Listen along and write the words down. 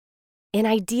An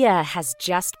idea has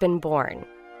just been born.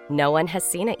 No one has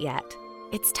seen it yet.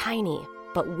 It's tiny,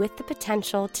 but with the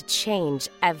potential to change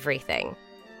everything.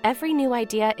 Every new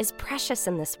idea is precious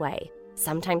in this way,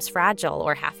 sometimes fragile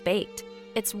or half-baked.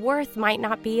 Its worth might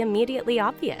not be immediately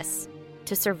obvious.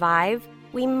 To survive,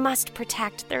 we must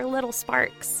protect their little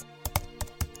sparks.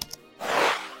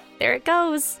 There it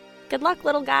goes. Good luck,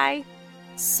 little guy.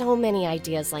 So many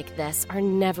ideas like this are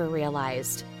never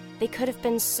realized. They could have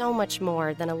been so much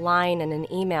more than a line in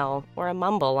an email or a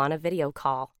mumble on a video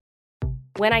call.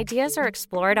 When ideas are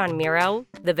explored on Miro,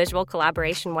 the visual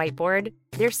collaboration whiteboard,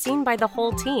 they're seen by the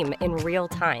whole team in real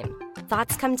time.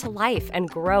 Thoughts come to life and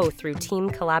grow through team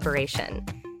collaboration.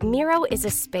 Miro is a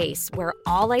space where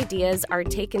all ideas are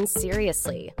taken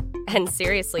seriously, and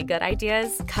seriously good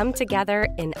ideas come together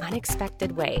in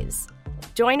unexpected ways.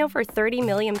 Join over 30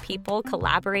 million people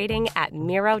collaborating at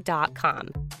Miro.com.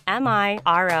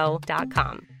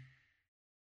 Miro.com.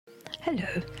 Hello,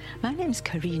 my name is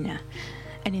Karina,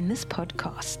 and in this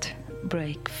podcast,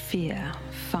 Break Fear,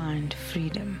 Find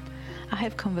Freedom, I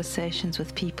have conversations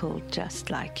with people just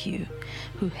like you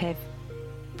who have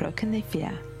broken their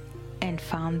fear and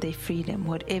found their freedom,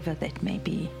 whatever that may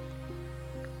be.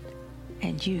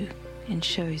 And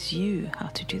shows you how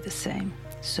to do the same.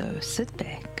 So sit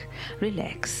back,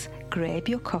 relax, grab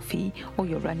your coffee or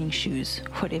your running shoes,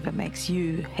 whatever makes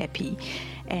you happy,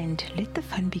 and let the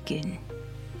fun begin.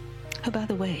 Oh, by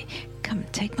the way, come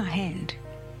take my hand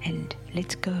and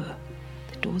let's go.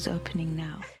 The door's opening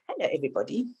now. Hello,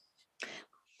 everybody.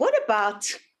 What about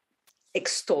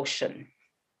extortion?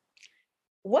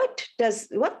 What does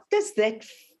that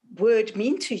word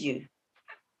mean to you?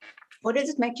 What does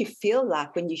it make you feel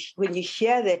like when you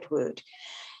hear that word?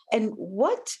 And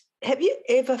what have you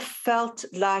ever felt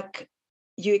like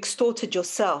you extorted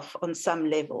yourself on some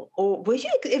level? Or were you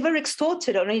ever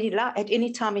extorted at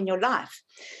any time in your life?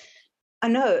 I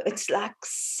know it's like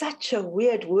such a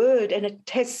weird word and it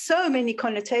has so many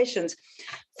connotations.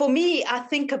 For me, I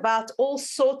think about all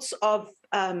sorts of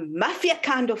mafia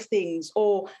kind of things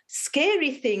or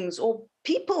scary things or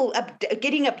people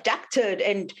getting abducted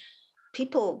and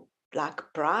people like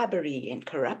bribery and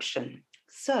corruption.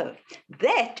 So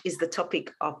that is the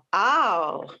topic of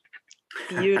our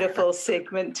beautiful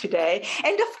segment today.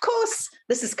 And of course,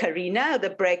 this is Karina, the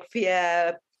Break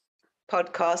Fear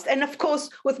podcast. And of course,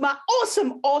 with my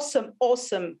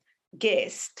awesome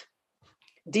guest,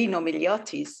 Dino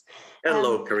Miliotis.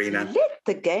 Hello, Karina. Let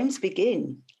the games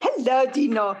begin. Hello,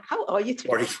 Dino. How are you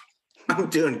today? I'm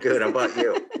doing good. How about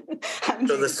you?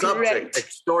 So the subject, great.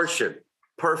 extortion.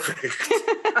 Perfect.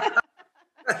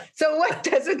 So what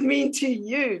does it mean to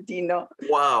you, Dino?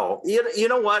 Wow. You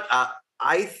know what?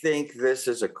 I think this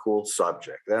is a cool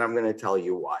subject, and I'm going to tell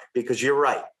you why. Because you're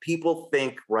right. People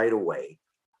think right away,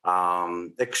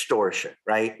 extortion,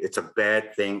 right? It's a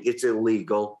bad thing. It's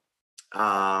illegal.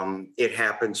 It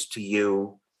happens to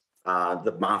you.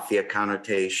 The mafia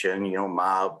connotation,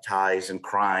 mob ties and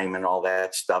crime and all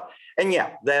that stuff. And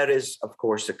yeah, that is, of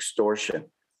course, extortion.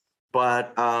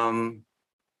 But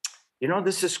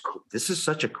this is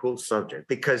such a cool subject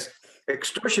because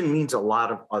extortion means a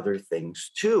lot of other things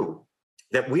too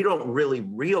that we don't really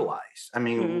realize. I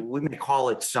mean, we may call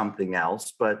it something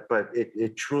else, but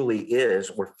it truly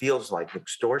is or feels like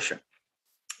extortion.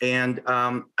 And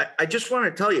I just want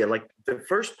to tell you, like the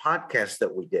first podcast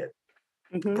that we did,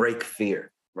 Break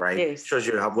Fear, right? Yes. Shows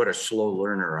you what a slow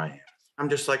learner I am. I'm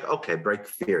just like, okay, break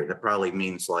fear. That probably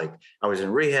means like I was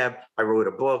in rehab, I wrote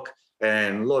a book,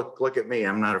 and look at me,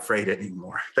 I'm not afraid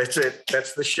anymore. That's it.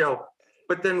 That's the show.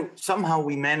 But then somehow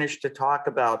we managed to talk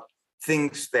about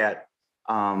things that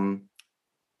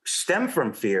stem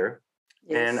from fear.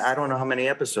 Yes. And I don't know how many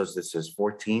episodes this is,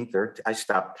 14, 13. I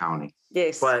stopped counting.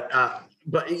 Yes. But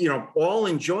all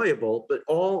enjoyable, but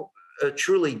all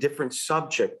truly different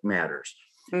subject matters.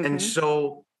 And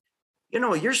so,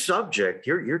 your subject,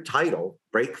 your title,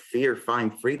 Break Fear,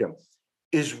 Find Freedom,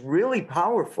 is really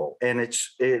powerful. And it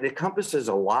encompasses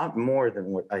a lot more than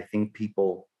what I think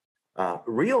people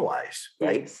realize,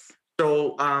 right? Yes.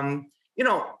 So, I'm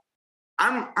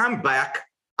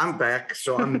back.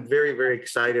 So I'm very, very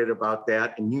excited about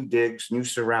that and new digs, new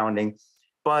surrounding.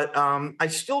 But I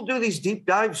still do these deep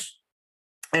dives.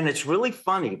 And it's really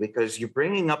funny because you're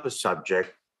bringing up a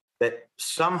subject that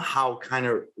somehow kind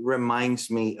of reminds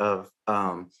me of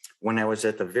when I was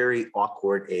at the very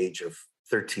awkward age of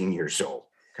 13 years old.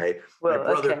 Okay. Well, my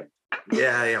brother,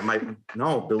 okay.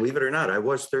 No, believe it or not, I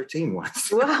was 13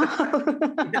 once.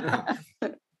 Wow.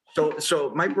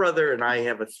 So my brother and I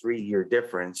have a 3-year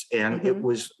difference, and it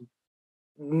was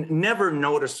never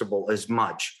noticeable as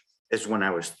much as when I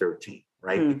was 13,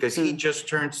 right? Because he just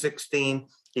turned 16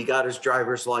 He got his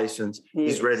driver's license.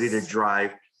 Yes. He's ready to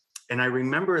drive. And I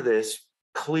remember this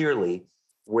clearly,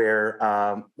 where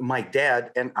my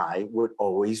dad and I would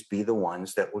always be the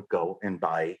ones that would go and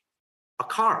buy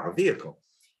a vehicle.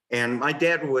 And my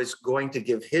dad was going to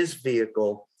give his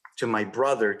vehicle to my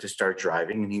brother to start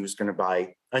driving, and he was going to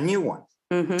buy a new one.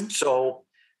 Mm-hmm. So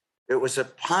it was a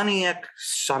Pontiac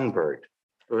Sunbird.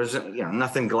 It wasn't,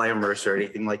 nothing glamorous or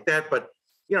anything like that, but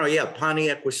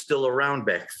Pontiac was still around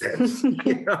back then.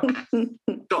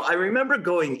 So I remember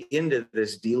going into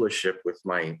this dealership with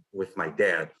my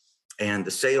dad, and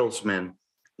the salesman,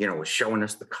 was showing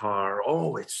us the car.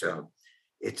 Oh, it's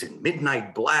in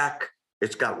midnight black.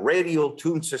 It's got radial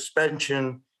tune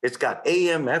suspension. It's got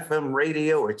AM, FM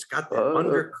radio. It's got the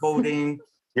undercoating.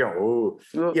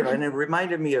 And it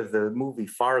reminded me of the movie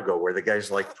Fargo, where the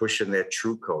guy's like pushing that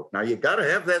True Coat. Now you got to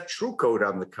have that True Coat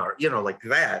on the car, like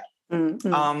that.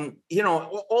 Mm-hmm.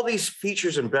 All these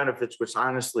features and benefits, which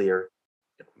honestly are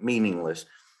meaningless.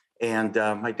 And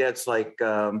my dad's like,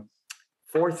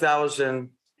 $4,000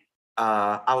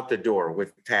 out the door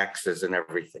with taxes and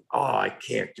everything. Oh, I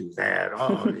can't do that.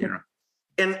 Oh,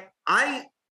 And I,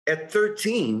 at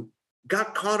 13,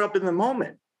 got caught up in the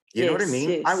moment. You know what I mean?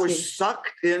 Yes, I was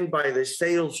sucked in by the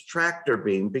sales tractor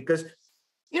beam because,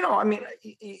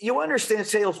 you understand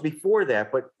sales before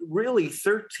that, but really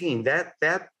 13, that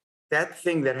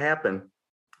thing that happened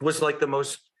was like the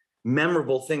most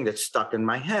memorable thing that stuck in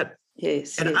my head.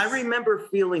 Yes. And I remember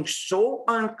feeling so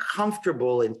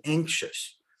uncomfortable and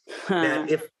anxious that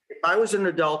if I was an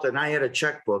adult and I had a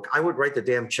checkbook, I would write the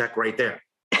damn check right there.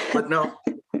 But no,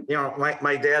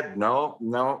 my dad, no.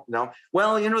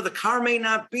 Well, the car may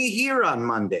not be here on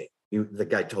Monday. The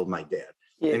guy told my dad.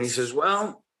 Yes. And he says,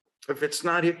 well, if it's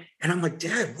not here. And I'm like,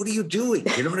 Dad, what are you doing?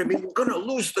 You know what I mean? We're going to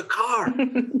lose the car.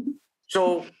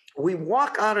 So we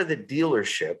walk out of the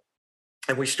dealership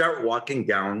and we start walking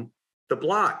down the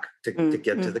block to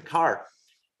get to the car.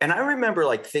 And I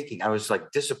remember thinking, I was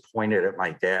disappointed at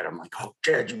my dad. I'm like, oh,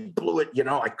 Dad, you blew it.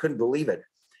 I couldn't believe it.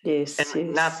 Yes.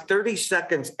 And not 30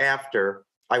 seconds after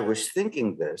I was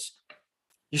thinking this,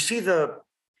 you see the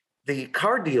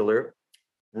car dealer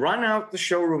run out the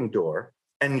showroom door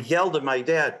and yelled at my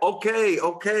dad, okay,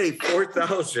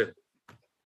 4,000.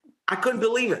 I couldn't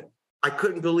believe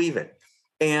it.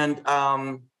 And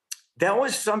that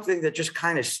was something that just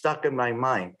kind of stuck in my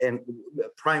mind. And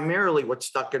primarily what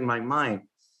stuck in my mind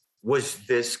was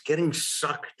this getting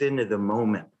sucked into the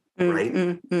moment,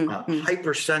 right? A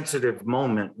hypersensitive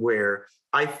moment where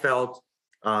I felt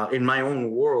in my own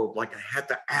world like I had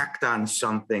to act on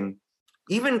something,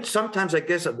 even sometimes I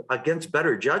guess against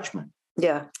better judgment.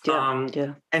 Yeah.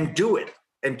 And do it.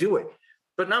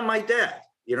 But not my dad.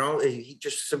 He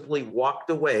just simply walked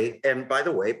away. And by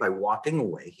the way, by walking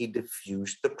away, he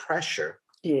diffused the pressure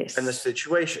and the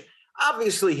situation.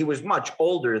 Obviously, he was much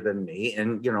older than me.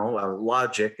 And,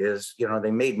 logic is,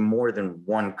 they made more than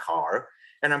one car.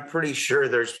 And I'm pretty sure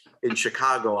there's in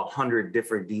Chicago 100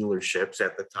 different dealerships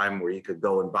at the time where you could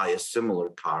go and buy a similar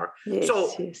car. Yes.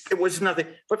 It was nothing.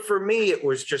 But for me, it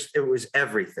was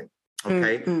everything.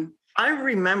 Okay. I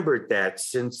remembered that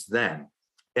since then.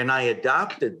 And I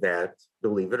adopted that,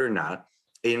 believe it or not,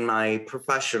 in my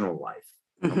professional life.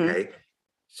 Okay.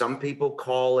 Some people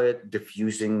call it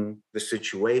diffusing the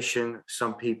situation.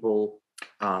 Some people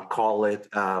call it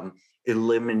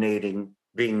eliminating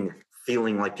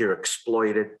feeling like you're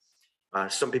exploited.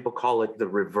 Some people call it the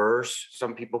reverse.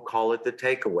 Some people call it the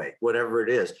takeaway, whatever it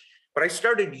is. But I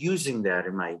started using that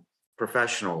in my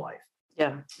professional life.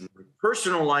 Yeah. In my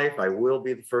personal life, I will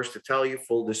be the first to tell you,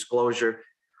 full disclosure,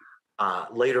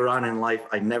 later on in life,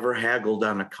 I never haggled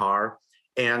on a car.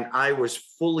 And I was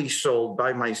fully sold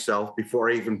by myself before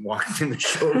I even walked in the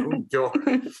showroom door.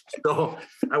 So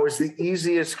I was the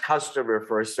easiest customer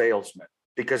for a salesman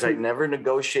because I never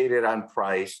negotiated on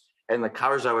price. And the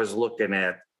cars I was looking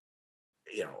at,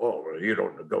 you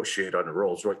don't negotiate on the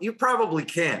Rolls Royce. You probably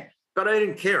can, but I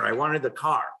didn't care. I wanted the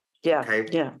car. Yeah. Okay.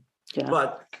 Yeah.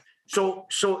 But so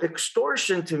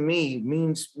extortion to me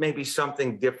means maybe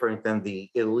something different than the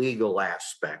illegal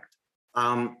aspect.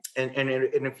 And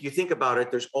if you think about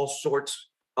it, there's all sorts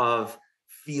of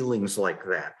feelings like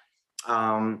that.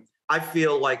 I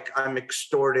feel like I'm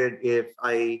extorted if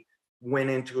I went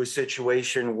into a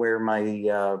situation where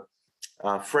my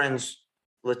friends,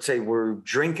 let's say, were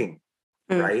drinking,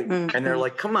 right? And they're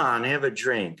like, come on, have a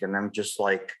drink. And I'm just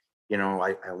like,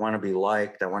 I want to be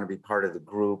liked. I want to be part of the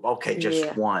group. Okay,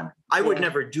 just one. I would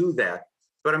never do that.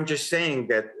 But I'm just saying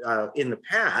that in the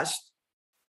past,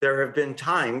 there have been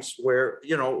times where,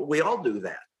 we all do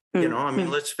that.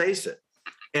 Let's face it.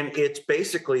 And it's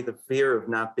basically the fear of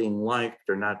not being liked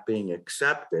or not being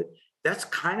accepted. that's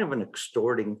kind of an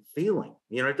extorting feeling.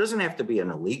 It doesn't have to be an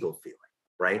illegal feeling,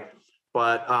 right?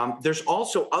 But there's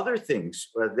also other things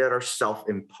that are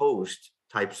self-imposed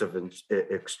types of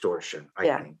extortion,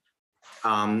 I think.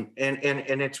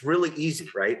 And it's really easy,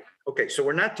 right? Okay, so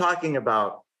we're not talking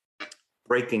about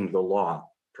breaking the law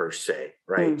per se,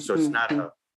 right? So it's not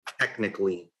a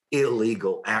technically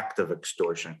illegal act of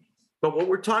extortion. But what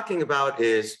we're talking about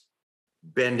is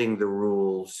bending the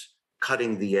rules,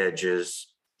 cutting the edges,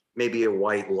 maybe a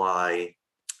white lie,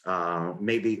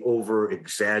 maybe over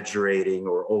exaggerating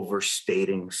or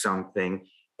overstating something,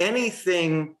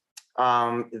 anything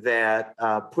that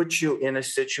puts you in a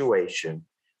situation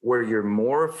where you're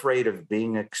more afraid of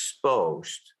being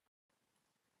exposed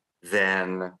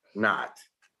than not.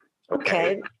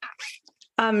 Okay.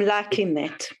 I'm liking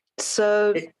that.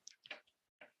 So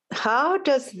how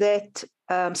does that,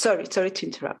 sorry to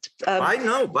interrupt. I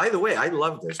know, by the way, I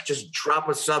love this. Just drop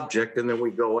a subject and then we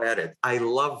go at it. I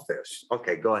love this.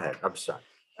 Okay, go ahead. I'm sorry.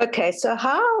 Okay, so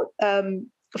how,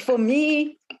 for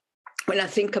me, when I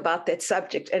think about that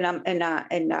subject and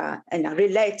I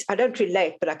relate, I don't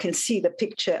relate, but I can see the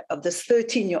picture of this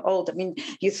 13-year-old. I mean,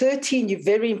 you're 13, you're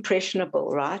very impressionable,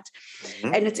 right?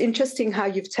 Mm-hmm. And it's interesting how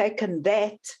you've taken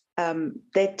that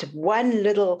one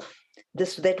little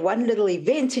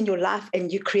event in your life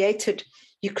and you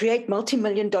create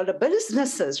multi-million-dollar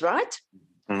businesses, right?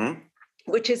 Mm-hmm.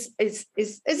 Which is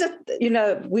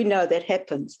a, we know that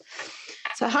happens.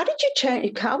 So how did you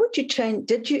change? How would you change?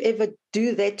 Did you ever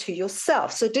do that to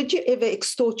yourself? So did you ever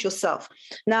extort yourself?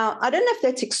 Now, I don't know if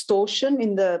that's extortion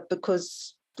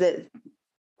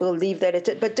we'll leave that at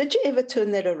it, but did you ever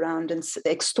turn that around and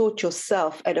extort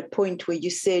yourself at a point where you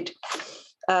said,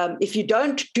 if you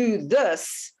don't do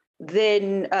this,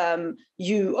 then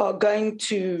you are going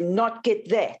to not get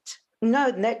that?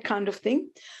 No, that kind of thing.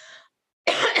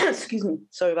 Excuse me.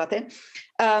 Sorry about that.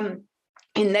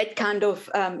 In that kind of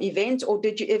event, or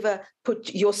did you ever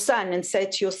put your son and say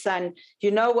to your son, you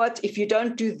know what, if you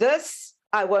don't do this,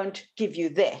 I won't give you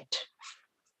that?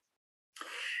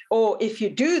 Or if you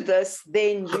do this,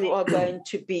 then you are going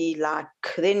to be like,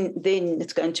 then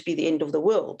it's going to be the end of the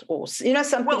world, or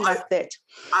something like that.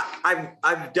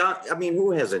 I've done. I mean,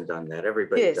 who hasn't done that?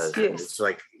 Everybody does. Yes. It's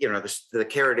like the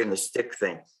carrot and the stick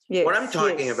thing. Yes, what I'm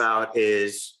talking about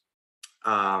is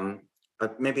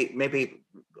maybe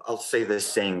I'll say this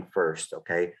saying first.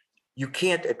 Okay, you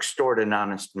can't extort an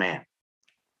honest man.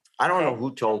 I don't know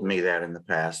who told me that in the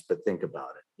past, but think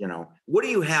about it. What do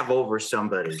you have over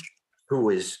somebody who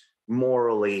is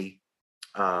morally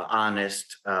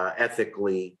honest,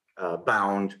 ethically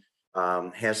bound,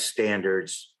 has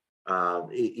standards,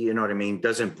 you know what I mean,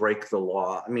 doesn't break the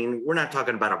law? I mean, we're not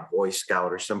talking about a Boy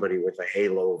Scout or somebody with a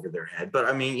halo over their head, but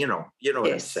I mean, you know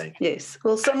what I'm saying. Yes.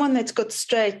 Well, someone that's got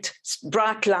straight,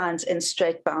 bright lines and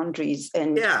straight boundaries.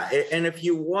 And and if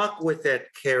you walk with that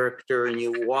character and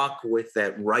you walk with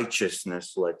that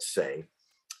righteousness, let's say,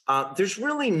 there's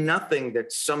really nothing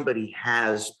that somebody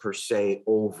has per se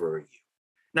over you.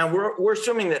 Now, we're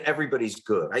assuming that everybody's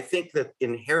good. I think that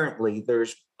inherently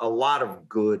there's a lot of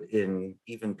good in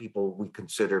even people we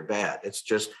consider bad. It's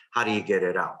just, how do you get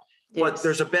it out? Yes. But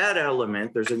there's a bad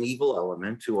element, there's an evil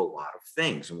element to a lot of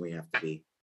things, and we have to be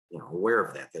aware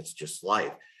of that. That's just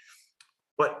life.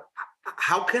 But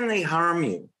how can they harm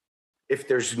you if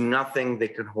there's nothing they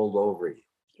can hold over you?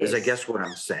 Is I guess what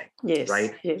I'm saying,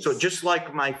 right? Yes. So just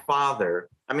like my father,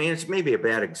 I mean, it's maybe a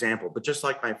bad example, but just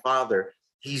like my father,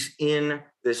 he's in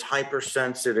this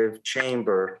hypersensitive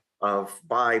chamber of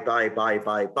buy.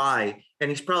 And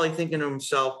he's probably thinking to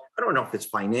himself, I don't know if it's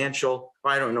financial, or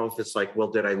I don't know if it's like,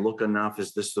 well, did I look enough?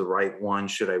 Is this the right one?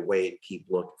 Should I wait, keep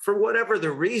looking? For whatever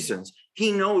the reasons,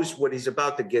 he knows what he's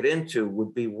about to get into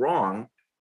would be wrong,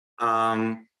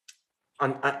 unless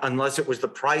it was the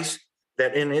price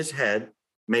that in his head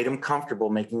made him comfortable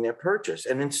making that purchase.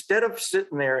 And instead of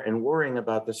sitting there and worrying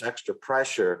about this extra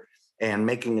pressure and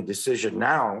making a decision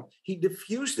now, he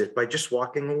diffused it by just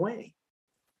walking away.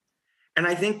 And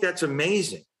I think that's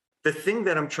amazing. The thing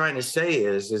that I'm trying to say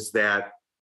is that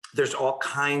there's all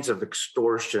kinds of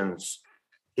extortions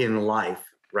in life,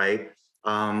 right?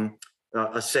 A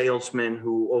salesman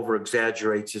who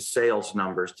over-exaggerates his sales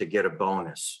numbers to get a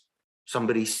bonus.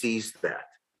 Somebody sees that.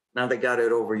 Now they got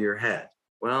it over your head.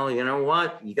 Well, you know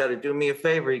what? You got to do me a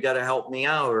favor. You got to help me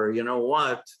out. Or you know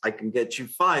what? I can get you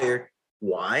fired.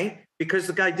 Why? Because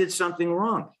the guy did something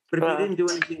wrong. But if he didn't do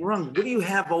anything wrong, what do you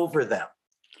have over them?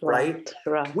 Right?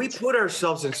 We put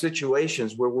ourselves in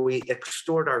situations where we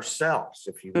extort ourselves,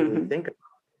 if you really think about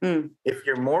it. If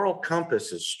your moral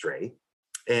compass is straight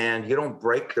and you don't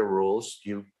break the rules,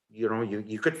 you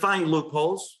could find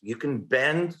loopholes, you can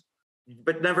bend,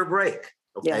 but never break.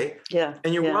 Okay. Yeah.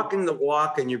 And you're walking the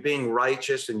walk and you're being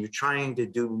righteous and you're trying to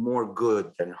do more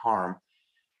good than harm.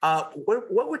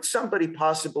 What would somebody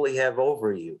possibly have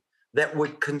over you that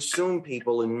would consume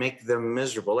people and make them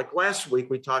miserable? Like last week,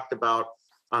 we talked about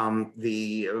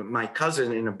my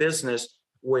cousin in a business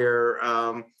where,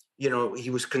 he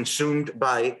was consumed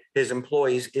by his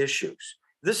employees' issues.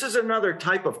 This is another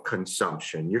type of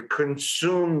consumption. You're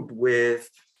consumed with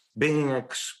being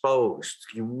exposed.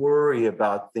 You worry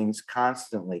about things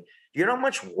constantly. Do you know how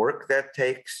much work that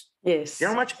takes? Yes. Do you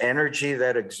know how much energy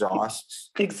that exhausts?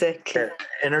 Exactly. That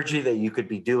energy that you could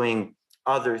be doing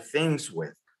other things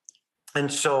with.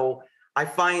 And so I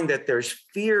find that there's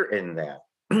fear in that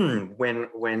when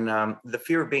the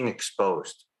fear of being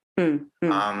exposed.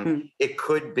 It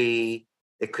could be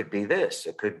this.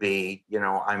 It could be,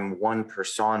 I'm one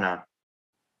persona,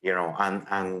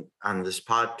 on this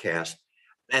podcast.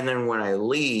 And then when I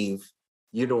leave,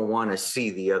 you don't want to see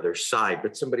the other side,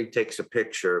 but somebody takes a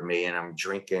picture of me and I'm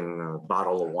drinking a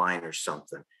bottle of wine or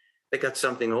something. They got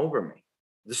something over me.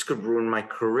 This could ruin my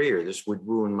career. This would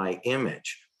ruin my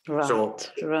image.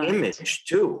 Image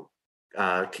too.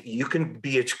 You can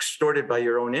be extorted by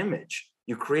your own image.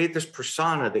 You create this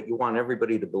persona that you want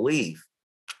everybody to believe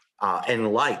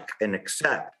and like and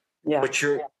accept. Yeah. But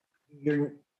you're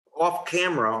off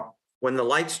camera when the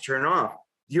lights turn off.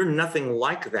 You're nothing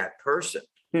like that person.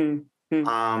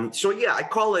 I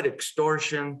call it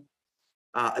extortion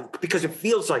because it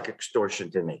feels like extortion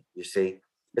to me. You see,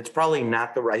 it's probably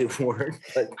not the right word.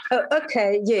 But...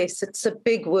 okay, yes, it's a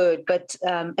big word, but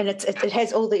and it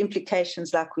has all the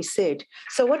implications, like we said.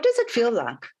 So, what does it feel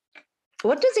like?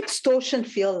 What does extortion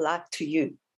feel like to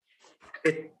you?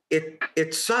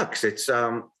 It sucks. It's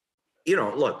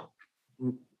look,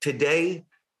 today.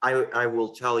 I will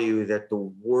tell you that the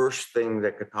worst thing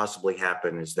that could possibly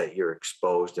happen is that you're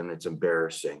exposed and it's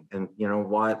embarrassing. And you know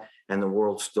what? And the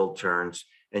world still turns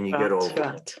and you get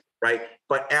over it. Right.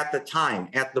 But at the time,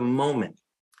 at the moment,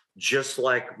 just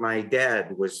like my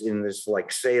dad was in this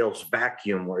like sales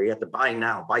vacuum where you have to buy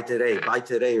now, buy today,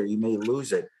 or you may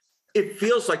lose it. It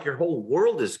feels like your whole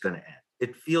world is going to end.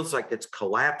 It feels like it's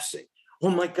collapsing.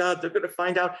 Oh my God, they're going to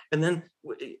find out. And then,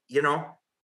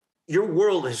 your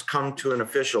world has come to an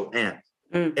official end.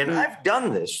 And I've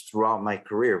done this throughout my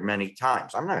career many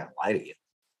times. I'm not going to lie to you.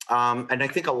 And I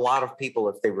think a lot of people,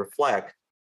 if they reflect,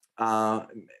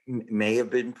 may have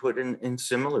been put in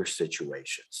similar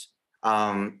situations,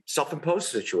 self-imposed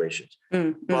situations.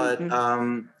 But,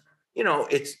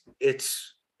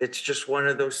 it's just one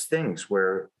of those things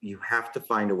where you have to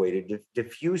find a way to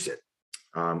diffuse it.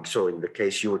 So in the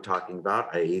case you were talking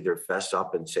about, I either fess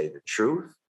up and say the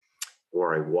truth,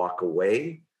 or I walk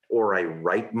away, or I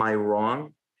right my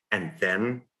wrong, and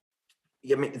then,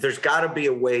 there's got to be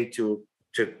a way to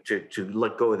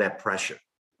let go of that pressure,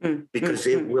 because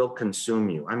it will consume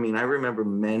you. I remember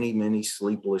many, many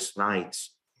sleepless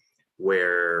nights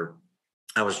where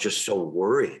I was just so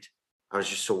worried. I was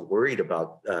just so worried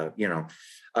about,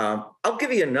 I'll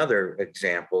give you another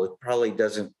example. It probably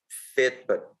doesn't fit,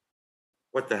 but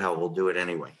what the hell, we'll do it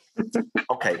anyway.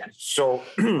 Okay, so.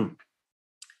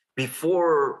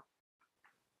 Before,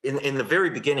 in the very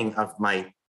beginning of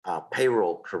my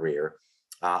payroll career,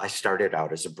 I started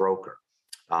out as a broker.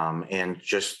 And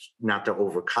just not to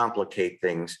overcomplicate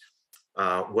things,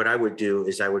 what I would do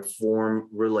is I would form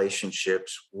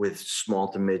relationships with small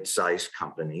to mid-sized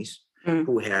companies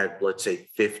who had, let's say,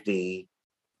 50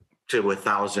 to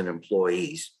 1,000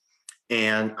 employees.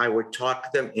 And I would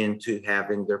talk them into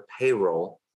having their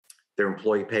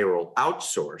employee payroll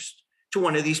outsourced to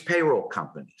one of these payroll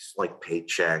companies like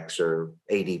Paychex or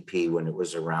ADP when it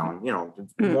was around,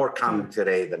 more common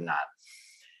today than not.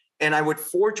 And I would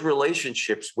forge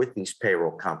relationships with these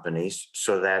payroll companies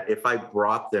so that if I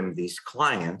brought them these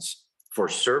clients for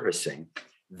servicing,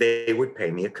 they would pay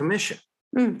me a commission.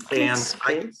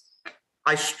 And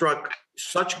I struck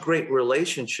such great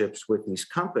relationships with these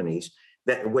companies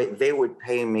that they would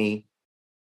pay me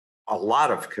a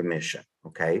lot of commission,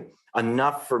 okay?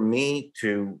 Enough for me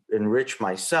to enrich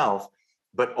myself,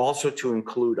 but also to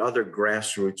include other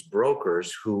grassroots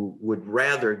brokers who would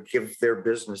rather give their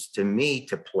business to me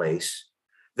to place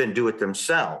than do it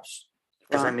themselves,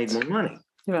 because I made more money.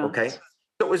 Okay. So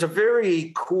it was a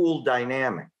very cool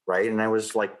dynamic, right? And I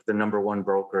was like the number one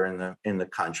broker in the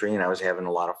country, and I was having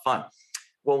a lot of fun.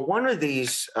 Well, one of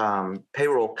these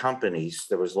payroll companies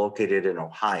that was located in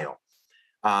Ohio,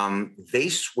 they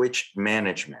switched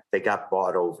management. They got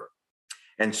bought over.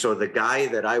 And so the guy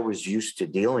that I was used to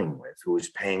dealing with, who was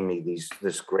paying me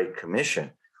this great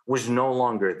commission, was no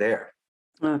longer there.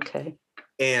 Okay.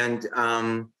 And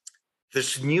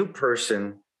this new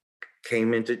person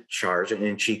came into charge,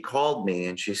 and she called me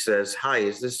and she says, "Hi,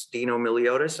 is this Dino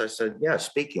Miliotis?" I said, "Yeah,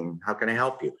 speaking. How can I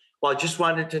help you?" "Well, I just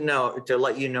wanted to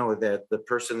let you know that the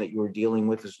person that you were dealing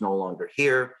with is no longer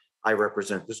here. I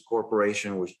represent this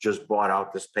corporation, which just bought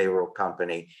out this payroll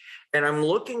company. And I'm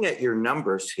looking at your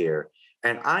numbers here,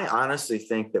 and I honestly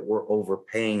think that we're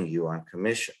overpaying you on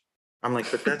commission." I'm like,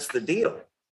 "But that's the deal."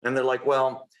 And they're like,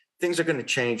 "Well, things are going to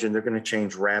change, and they're going to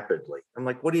change rapidly." I'm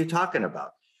like, "What are you talking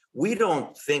about? We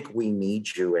don't think we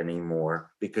need you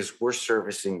anymore because we're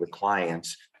servicing the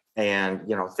clients. And,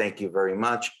 thank you very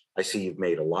much. I see you've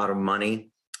made a lot of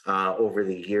money over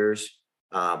the years,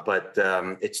 but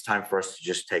it's time for us to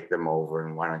just take them over.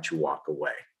 And why don't you walk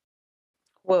away?"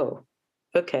 Whoa.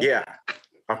 Okay. Yeah.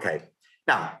 Okay.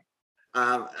 Now,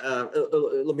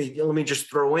 let me just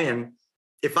throw in,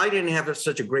 if I didn't have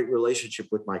such a great relationship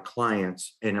with my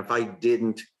clients, and if I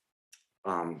didn't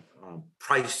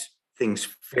price things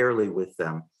fairly with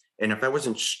them, and if I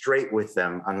wasn't straight with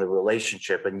them on the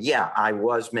relationship, and yeah, I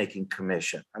was making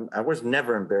commission, I was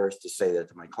never embarrassed to say that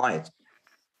to my clients,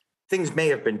 things may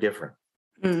have been different,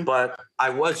 but I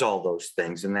was all those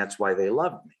things, and that's why they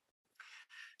loved me.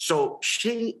 So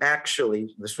she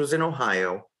actually, this was in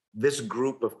Ohio, this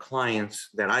group of clients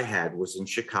that I had was in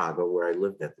Chicago, where I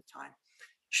lived at the time.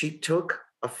 She took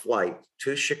a flight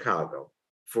to Chicago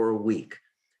for a week,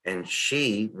 and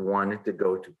she wanted to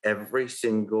go to every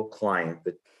single client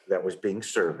that was being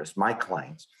serviced, my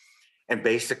clients, and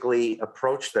basically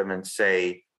approach them and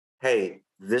say, "Hey,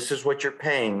 this is what you're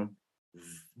paying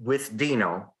with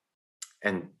Dino,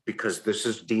 and because this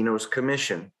is Dino's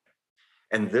commission,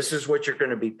 and this is what you're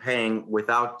going to be paying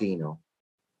without Dino.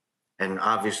 And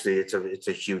obviously it's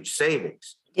a huge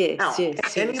savings." Yes, Now,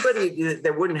 yes. anybody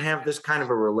that wouldn't have this kind of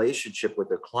a relationship with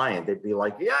their client, they'd be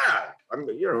like, "Yeah,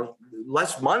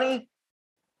 less money,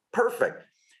 perfect."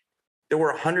 There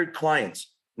were 100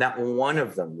 clients. Not one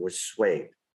of them was swayed.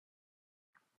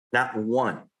 Not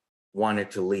one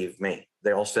wanted to leave me.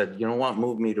 They all said, "You know what?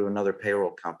 Move me to another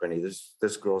payroll company.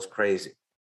 This girl's crazy."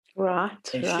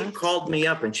 Right. And she called me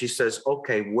up and she says,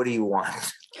 "Okay, what do you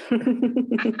want?"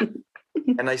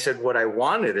 And I said, "What I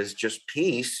wanted is just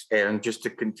peace and just to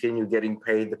continue getting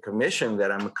paid the commission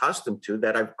that I'm accustomed to,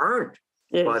 that I've earned."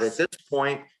 Yes. But at this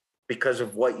point, because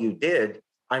of what you did,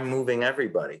 I'm moving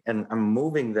everybody, and I'm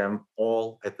moving them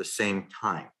all at the same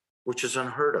time, which is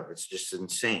unheard of. It's just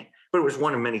insane. But it was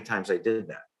one of many times I did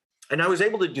that. And I was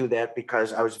able to do that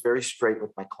because I was very straight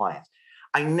with my clients.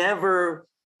 I never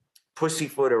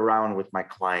pussyfoot around with my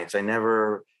clients. I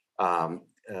never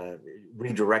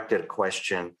redirected a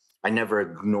question. I never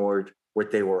ignored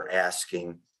what they were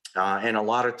asking. And a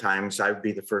lot of times I'd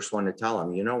be the first one to tell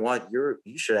them, "You know what,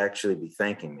 you should actually be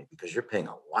thanking me because you're paying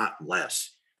a lot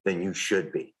less than you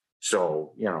should be.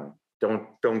 So,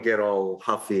 don't get all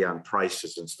huffy on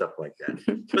prices and stuff like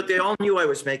that." But they all knew I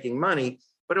was making money,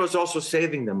 but I was also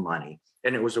saving them money.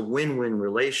 And it was a win-win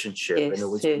relationship. Yes, and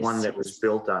it was one that was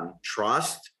built on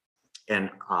trust and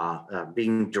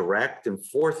being direct and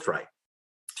forthright.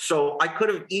 So I could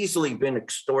have easily been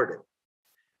extorted.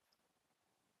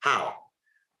 How?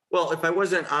 Well, if I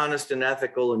wasn't honest and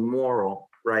ethical and moral,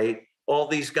 right, all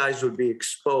these guys would be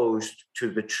exposed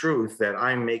to the truth that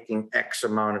I'm making X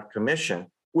amount of commission,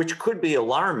 which could be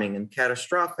alarming and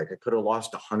catastrophic. I could have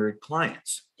lost 100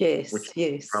 clients. Yes, which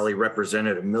yes. probably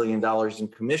represented $1 million in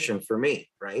commission for me,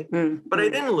 right? Mm-hmm. But I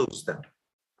didn't lose them.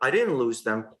 I didn't lose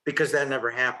them because that never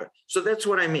happened. So that's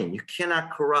what I mean. You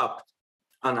cannot corrupt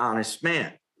an honest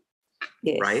man,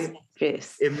 yes, right?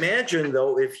 Yes. Imagine,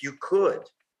 though, if you could.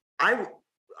 I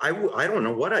don't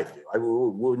know what I'd do. I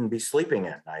wouldn't be sleeping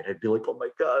at night. I'd be like, "Oh my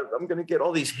God, I'm going to get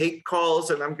all these hate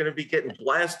calls, and I'm going to be getting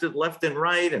blasted left and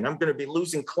right, and I'm going to be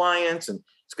losing clients, and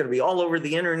it's going to be all over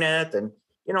the internet." And,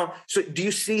 so do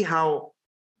you see how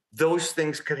those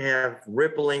things could have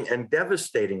rippling and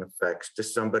devastating effects to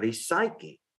somebody's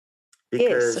psyche?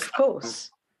 Because, yes, of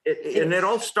course. And it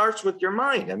all starts with your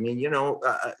mind. I mean,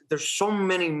 there's so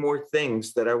many more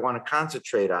things that I want to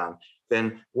concentrate on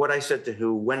than what I said to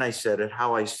who, when I said it,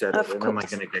 how I said it, and am I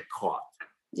going to get caught?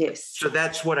 Yes. So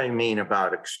that's what I mean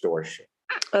about extortion.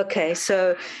 Okay,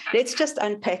 so let's just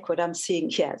unpack what I'm seeing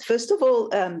here. First of all,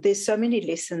 there's so many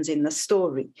lessons in the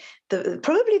story.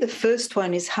 Probably the first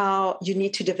one is how you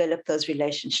need to develop those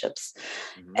relationships.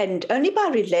 Mm-hmm. And only by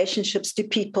relationships do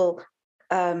people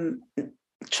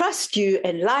trust you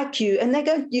and like you, and they're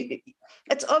going.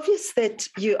 It's obvious that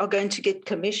you are going to get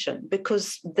commission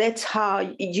because that's how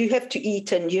you have to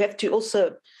eat and you have to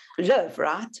also live,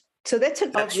 right? So that's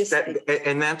an obvious thing.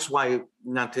 And that's why,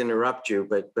 not to interrupt you,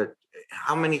 but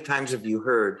how many times have you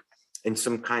heard in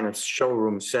some kind of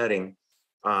showroom setting,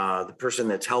 the person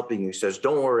that's helping you says,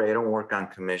 "Don't worry, I don't work on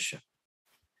commission."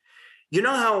 You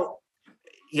know how,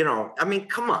 I mean,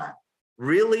 come on.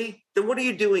 Really? Then what are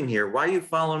you doing here? Why are you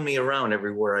following me around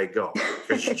everywhere I go?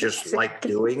 Because you just like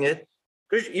doing it?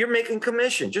 Because you're making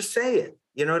commission. Just say it.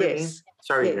 You know what I mean?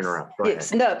 Sorry to interrupt. Go ahead.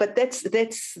 No, but that's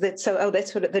so. Oh,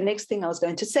 that's what the next thing I was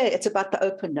going to say. It's about the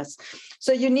openness.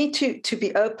 So you need to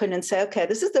be open and say, okay,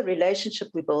 this is the relationship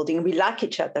we're building, and we like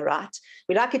each other, right?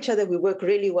 We like each other. We work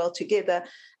really well together,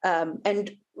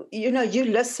 and you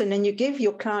listen and you give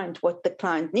your client what the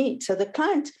client needs. So the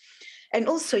client, and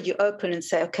also you open and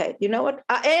say, okay, you know what?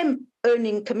 I am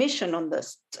earning commission on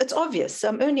this. It's obvious.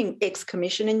 I'm earning X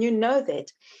commission, and you know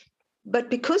that.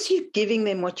 But because you're giving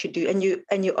them what you do,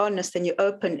 and you're honest and you're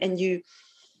open, and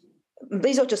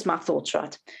these are just my thoughts,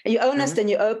 right? And you're honest and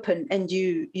you're open, and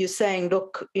you're saying,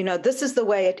 look, this is the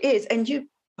way it is, and you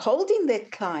holding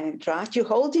that client, right? You're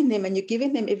holding them and you're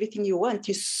giving them everything you want.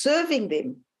 You're serving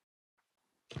them.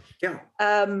 Yeah.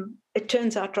 It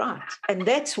turns out right, and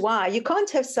that's why you can't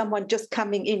have someone just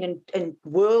coming in and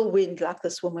whirlwind like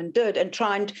this woman did and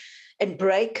try and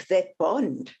break that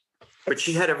bond. But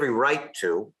she had every right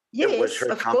to. Yes, it was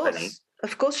her company.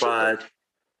 Of course, but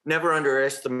never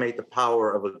underestimate the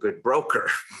power of a good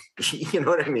broker. You know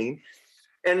what I mean?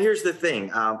 And here's the thing.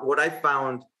 What I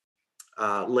found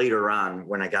later on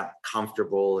when I got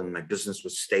comfortable and my business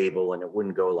was stable and it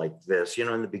wouldn't go like this,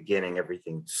 in the beginning,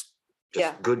 everything's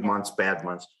just good months, bad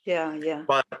months. Yeah.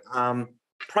 But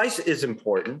price is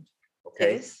important.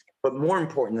 Okay. Yes. But more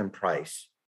important than price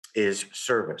is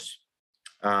service.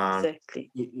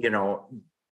 Exactly.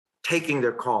 Taking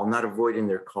their call, not avoiding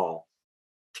their call,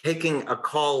 taking a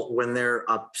call when they're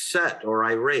upset or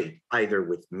irate, either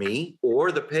with me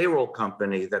or the payroll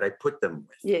company that I put them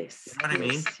with. Yes. You know what I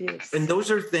mean? Yes. And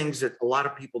those are things that a lot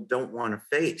of people don't want to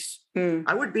face.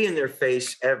 I would be in their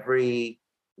face every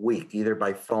week, either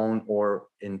by phone or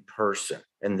in person.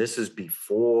 And this is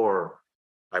before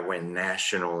I went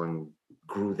national and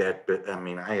grew that bit. I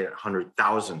mean, I had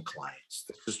 100,000 clients.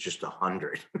 This was just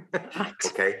 100.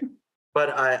 Okay.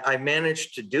 But I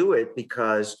managed to do it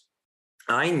because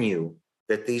I knew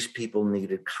that these people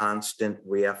needed constant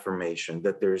reaffirmation,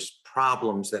 that there's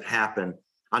problems that happen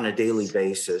on a daily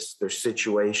basis, there's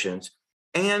situations,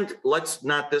 and let's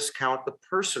not discount the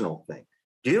personal thing.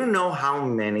 Do you know how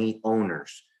many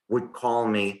owners would call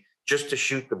me just to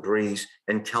shoot the breeze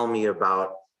and tell me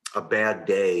about a bad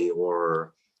day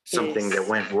or something that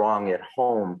went wrong at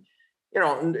home?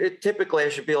 Typically I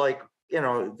should be like,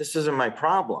 this isn't my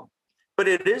problem. But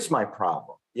it is my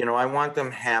problem. I want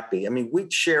them happy. I mean,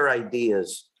 we'd share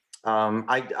ideas.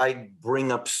 I'd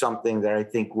bring up something that I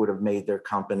think would have made their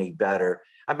company better.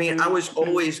 I mean, I was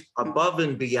always above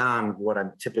and beyond what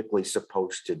I'm typically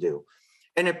supposed to do.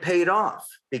 And it paid off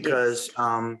because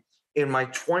in my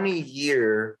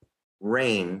 20-year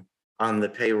reign on the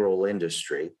payroll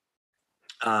industry,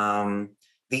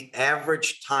 the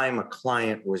average time a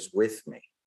client was with me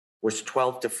was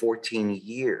 12 to 14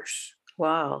 years.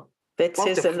 Wow. That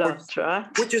says a lot, right?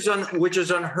 Which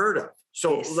is unheard of.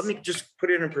 So let me just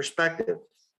put it in perspective.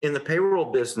 In the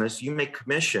payroll business, you make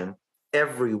commission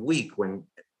every week when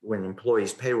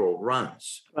employees' payroll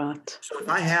runs. Right. So if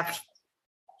I have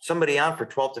somebody on for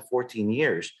 12 to 14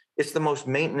 years, it's the most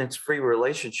maintenance-free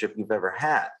relationship you've ever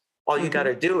had. All you got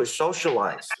to do is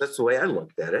socialize. That's the way I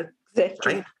looked at it.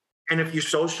 Exactly. Right? And if you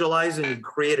socialize and you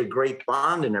create a great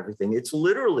bond and everything, it's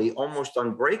literally almost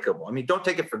unbreakable. I mean, don't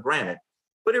take it for granted.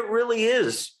 But it really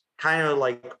is kind of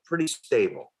like pretty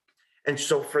stable. And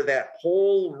so for that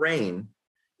whole reign,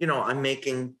 I'm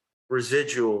making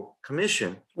residual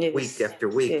commission week after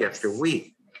week after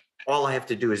week. All I have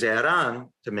to do is add on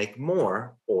to make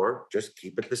more or just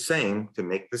keep it the same to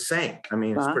make the same. I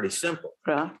mean, it's pretty simple.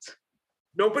 Right.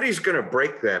 Nobody's going to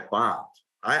break that bond.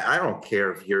 I don't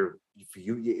care if you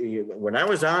when I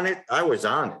was on it, I was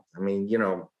on it. I mean,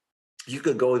 you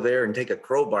could go there and take a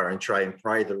crowbar and try and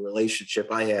pry the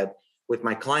relationship I had with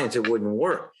my clients. It wouldn't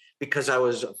work because I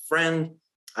was a friend.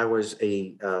 I was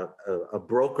a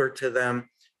broker to them.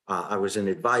 I was an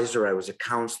advisor. I was a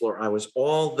counselor. I was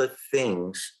all the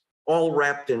things all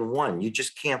wrapped in one. You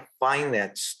just can't find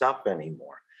that stuff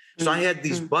anymore. So I had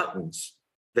these buttons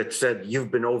that said, "You've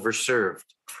been overserved."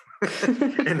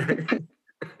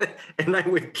 and I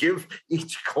would give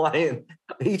each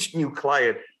new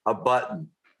client a button.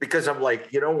 Because I'm like,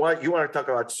 you know what? You want to talk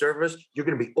about service? You're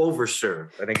going to be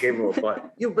overserved. And I gave him a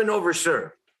button. You've been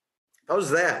overserved.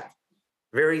 How's that?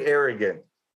 Very arrogant.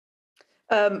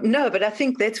 No, but I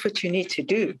think that's what you need to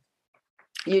do.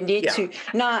 You need to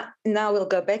now we'll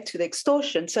go back to the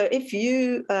extortion. So if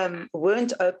you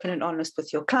weren't open and honest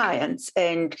with your clients,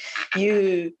 and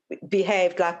you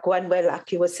behaved like one way,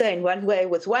 like you were saying, one way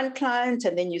with one client,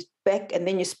 and then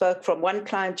you spoke from one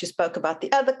client, you spoke about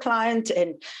the other client,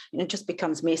 and it just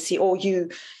becomes messy. Or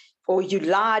you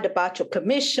lied about your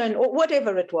commission, or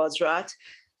whatever it was, right?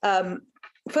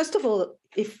 First of all,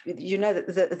 if you know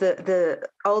the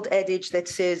old adage that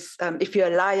says, if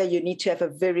you're a liar, you need to have a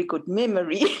very good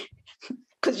memory,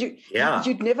 because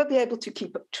you'd never be able to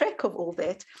keep track of all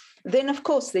that. Then, of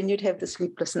course, you'd have the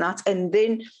sleepless nights, and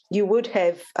then you would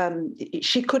have,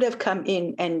 she could have come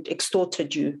in and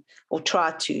extorted you, or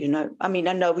tried to, I mean,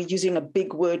 I know we're using a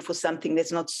big word for something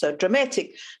that's not so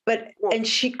dramatic, and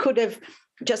she could have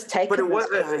just taken. But it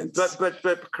was,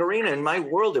 but Karina, in my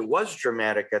world, it was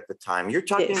dramatic at the time. You're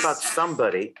talking about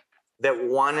somebody that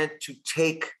wanted to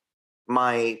take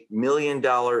my $1 million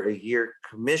a year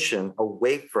commission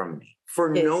away from me for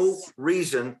no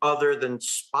reason other than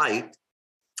spite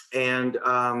and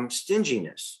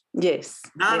stinginess.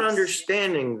 Not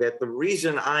understanding that the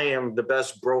reason I am the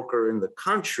best broker in the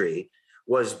country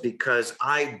was because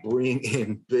I bring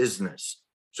in business.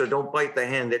 So don't bite the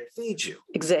hand that feeds you.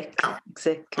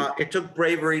 Exactly. Now, it took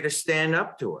bravery to stand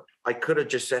up to her. I could have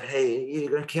just said, hey,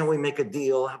 can't we make a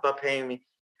deal? How about paying me?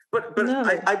 But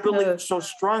I believe so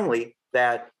strongly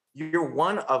that you're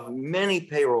one of many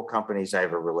payroll companies I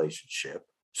have a relationship.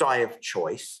 So I have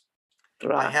choice.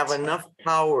 Right. I have enough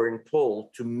power and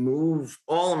pull to move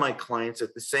all of my clients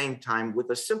at the same time with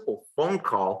a simple phone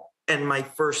call and my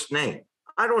first name.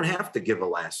 I don't have to give a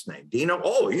last name.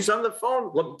 Dino, he's on the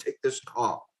phone. Let me take this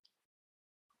call.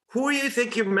 Who do you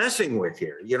think you're messing with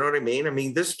here? You know what I mean? I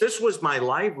mean, this was my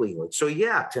livelihood. So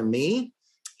yeah, to me,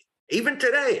 even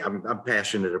today, I'm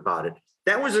passionate about it.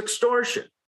 That was extortion.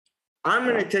 I'm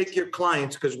going to take your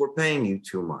clients because we're paying you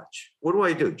too much. What do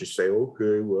I do? Just say,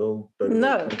 okay, well.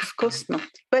 No, of course not.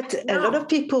 But a lot of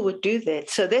people would do that.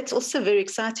 So that's also very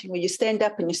exciting, when you stand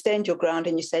up and you stand your ground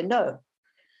and you say, no,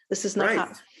 this is not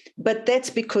how. But that's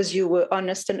because you were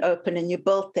honest and open, and you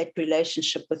built that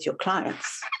relationship with your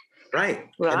clients. Right.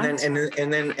 And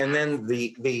then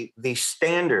the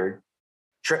standard,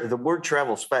 the word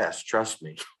travels fast, trust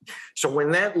me. So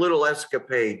when that little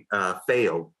escapade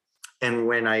failed, and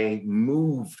when I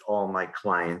moved all my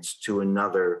clients to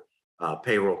another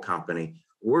payroll company,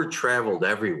 word traveled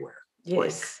everywhere.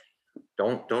 Yes.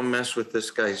 Like, don't mess with this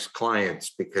guy's clients,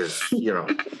 because he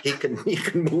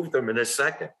can move them in a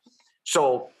second.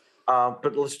 So,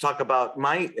 but let's talk about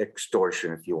my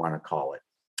extortion, if you want to call it.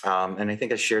 And I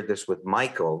think I shared this with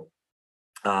Michael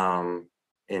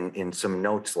in some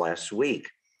notes last week.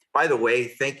 By the way,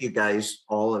 thank you guys,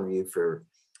 all of you, for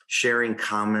sharing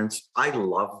comments. I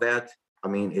love that. I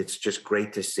mean, it's just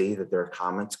great to see that there are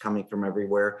comments coming from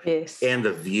everywhere. Yes. And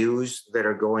the views that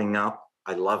are going up.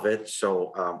 I love it.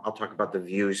 So I'll talk about the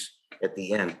views at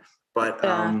the end. But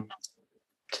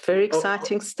it's very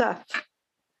exciting stuff.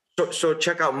 So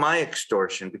check out my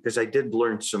extortion, because I did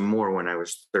learn some more when I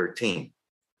was 13.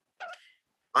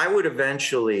 I would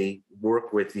eventually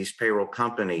work with these payroll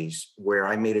companies where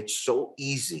I made it so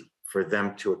easy for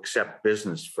them to accept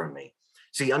business from me.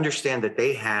 See, understand that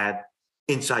they had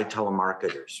inside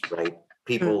telemarketers, right?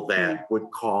 People that would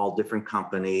call different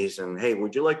companies and, hey,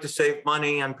 would you like to save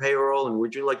money on payroll? And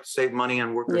would you like to save money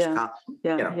on workers' comp?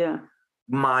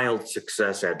 Mild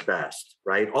success at best,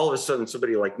 right? All of a sudden,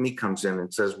 somebody like me comes in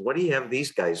and says, what do you have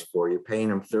these guys for? You're paying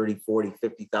them $30,000,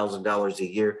 $40,000, $50,000 a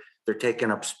year. They're taking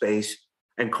up space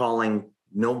and calling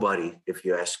nobody, if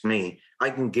you ask me. I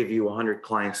can give you 100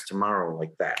 clients tomorrow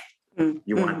like that.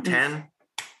 You want 10?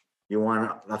 You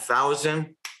want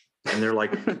 1,000? And they're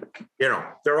like,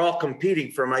 they're all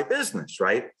competing for my business,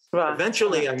 right?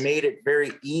 Eventually, I made it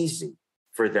very easy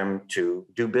for them to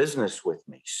do business with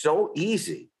me. So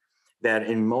easy that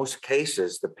in most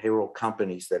cases, the payroll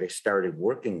companies that I started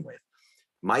working with,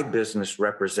 my business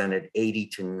represented 80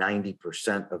 to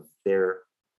 90% of their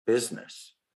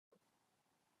business.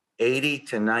 80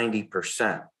 to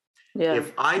 90%. Yeah.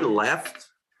 If I left,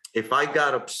 if I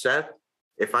got upset,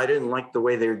 if I didn't like the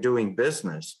way they're doing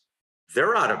business,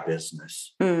 they're out of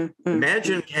business.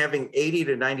 Imagine having 80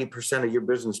 to 90% of your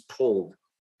business pulled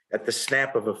at the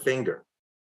snap of a finger.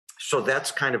 So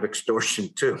that's kind of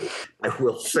extortion too, I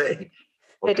will say.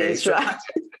 Okay? It is, right?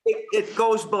 It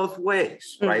goes both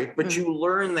ways, right? But you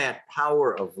learn that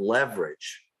power of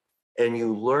leverage, and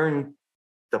you learn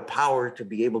the power to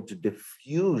be able to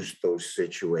diffuse those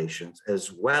situations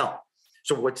as well.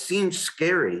 So what seems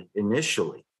scary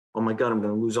initially, oh my God, I'm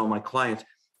going to lose all my clients,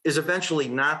 is eventually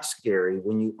not scary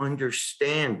when you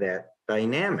understand that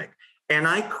dynamic. And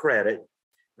I credit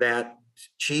that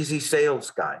cheesy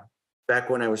sales guy back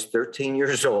when I was 13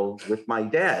 years old with my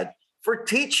dad for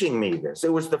teaching me this.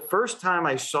 It was the first time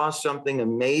I saw something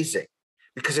amazing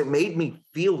because it made me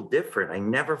feel different. I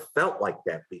never felt like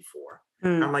that before.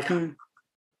 I'm like, you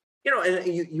know, and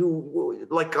you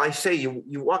like I say, you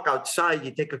walk outside,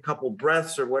 you take a couple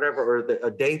breaths or whatever, or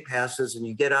a day passes and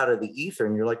you get out of the ether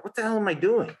and you're like, what the hell am I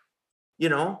doing? You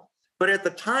know, but at the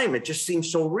time it just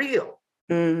seems so real.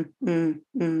 Right.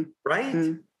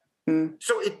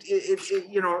 So it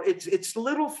you know, it's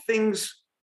little things,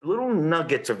 little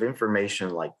nuggets of information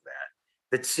like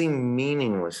that seem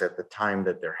meaningless at the time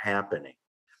that they're happening.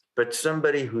 But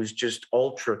somebody who's just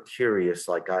ultra curious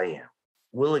like I am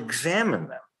will examine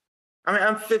them. I mean,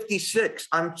 I'm 56.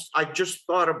 I just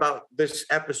thought about this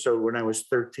episode when I was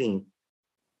 13.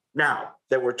 Now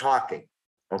that we're talking,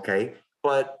 okay?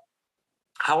 But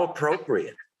how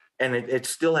appropriate. And it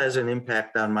still has an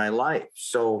impact on my life.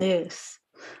 So yes,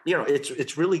 you know,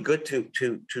 it's really good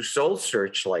to soul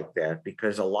search like that,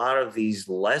 because a lot of these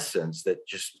lessons that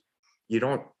just you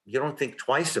don't think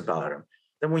twice about them.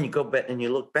 Then when you go back and you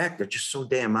look back, they're just so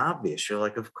damn obvious. You're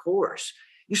like, of course.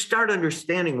 You start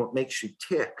understanding what makes you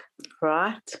tick.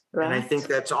 Right. And I think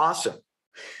that's awesome.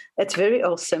 It's very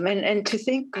awesome. And to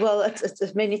think, well,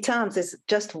 it's many times there's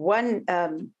just one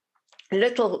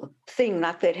little thing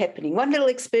like that happening, one little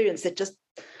experience that just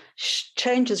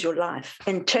changes your life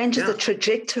and changes the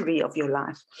trajectory of your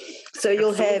life. So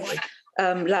you'll have,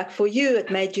 like for you,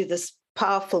 it made you this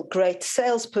powerful, great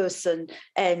salesperson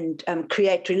and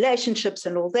create relationships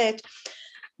and all that.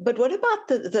 But what about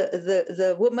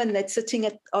the woman that's sitting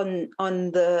at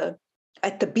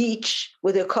the beach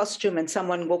with her costume and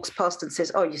someone walks past and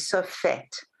says, "Oh, you're so fat."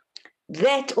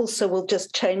 That also will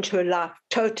just change her life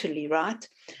totally, right?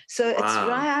 So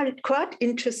it's quite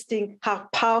interesting how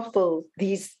powerful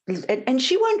these, and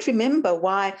she won't remember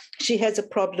why she has a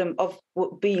problem of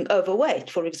being overweight,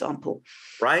 for example.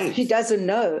 Right. She doesn't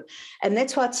know. And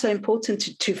that's why it's so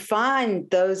important to find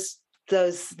those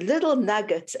little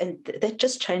nuggets, and that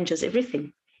just changes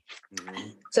everything.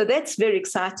 So that's very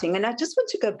exciting. And I just want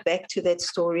to go back to that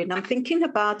story. And I'm thinking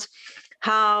about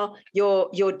how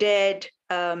your dad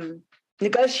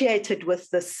negotiated with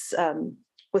this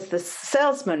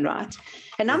salesman, right?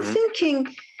 And I'm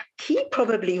thinking he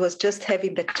probably was just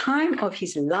having the time of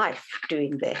his life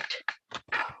doing that.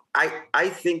 I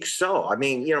think so. I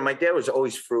mean, you know, my dad was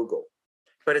always frugal,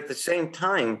 but at the same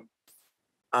time,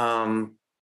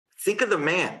 think of the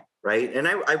man, right? And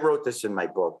I wrote this in my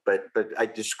book, but I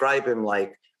describe him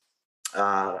like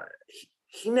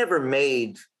he never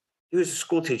made. He was a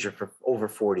school teacher for over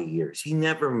 40 years. He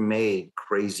never made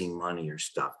crazy money or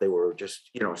stuff. They were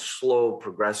just, you know, slow,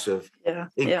 progressive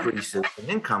increases in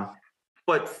income.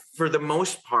 But for the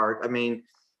most part, I mean,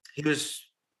 he was,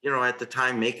 you know, at the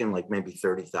time making like maybe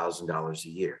 $30,000 a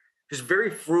year. He was very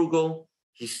frugal.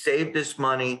 He saved his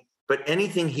money, but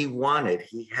anything he wanted,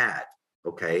 he had.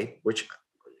 Okay, which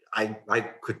I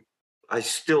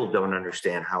still don't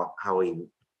understand how he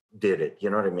did it. You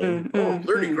know what I mean?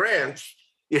 30 grand.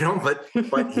 You know, but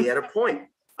he had a point.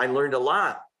 I learned a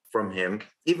lot from him,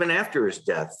 even after his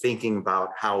death, thinking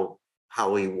about how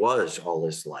he was all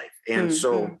his life. And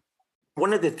so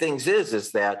one of the things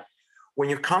is that when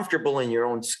you're comfortable in your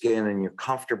own skin and you're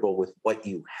comfortable with what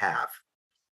you have,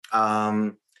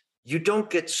 you don't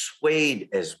get swayed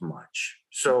as much.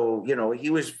 So, you know, he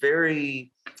was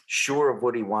very sure of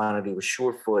what he wanted. He was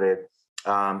sure-footed.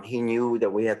 He knew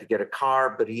that we had to get a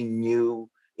car, but he knew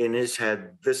in his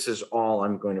head, this is all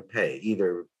I'm going to pay,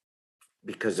 either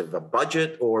because of a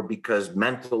budget or because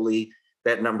mentally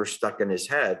that number stuck in his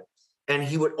head. And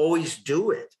he would always do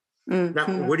it. Now,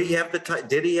 would he have the time?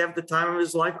 Did he have the time of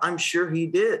his life? I'm sure he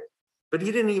did. But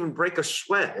he didn't even break a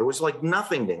sweat. It was like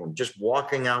nothing to him, just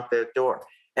walking out that door.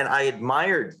 And I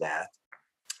admired that,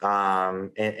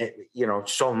 and you know,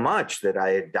 so much that I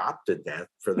adopted that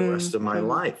for the rest of my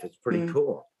life. It's pretty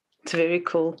cool. It's very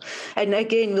cool. And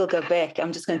again, we'll go back.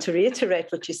 I'm just going to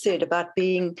reiterate what you said about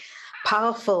being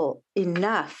powerful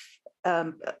enough.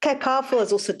 Powerful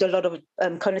has also a lot of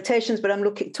connotations, but I'm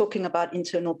talking about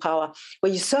internal power,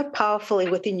 where you're so powerful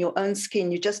within your own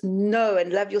skin. You just know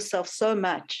and love yourself so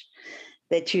much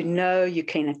that you know you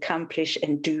can accomplish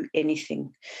and do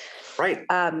anything. Right.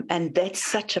 And that's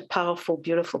such a powerful,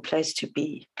 beautiful place to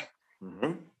be.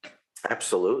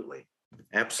 Absolutely.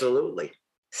 Absolutely.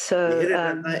 So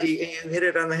you hit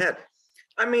it on the head.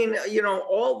 I mean, you know,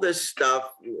 all this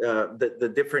stuff,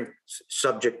 the different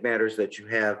subject matters that you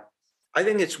have, I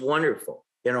think it's wonderful.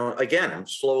 You know, again, I'm a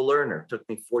slow learner. It took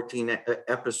me 14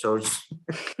 episodes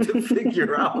to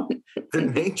figure out the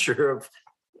nature of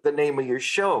the name of your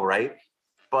show, right?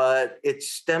 But it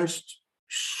stems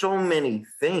so many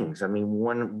things. I mean,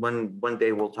 one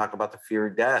day we'll talk about the fear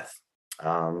of death,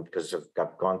 because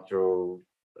I've gone through,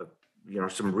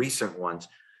 some recent ones.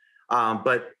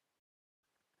 But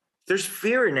there's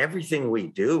fear in everything we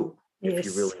do, if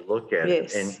you really look at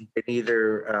it. And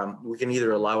we can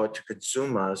either allow it to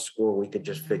consume us, or we could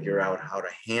just figure out how to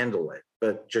handle it.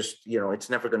 But just, it's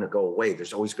never going to go away.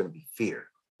 There's always going to be fear.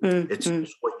 It's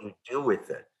just what you do with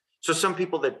it. So some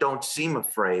people that don't seem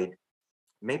afraid,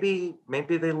 maybe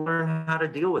they learn how to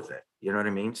deal with it. You know what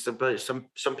I mean? So, but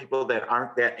some people that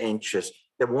aren't that anxious,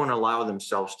 that won't allow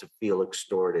themselves to feel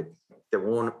extorted, that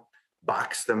won't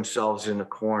box themselves in a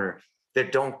corner,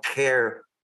 that don't care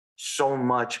so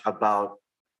much about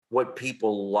what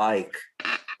people like.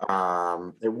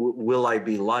 Will I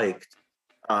be liked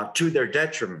to their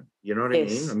detriment? You know what I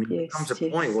mean? I mean, there comes a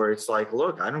point where it's like,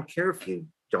 look, I don't care if you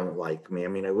don't like me. I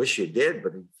mean, I wish you did,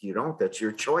 but if you don't, that's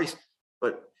your choice.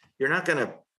 But you're not going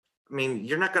to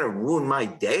ruin my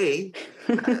day.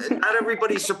 Not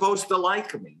everybody's supposed to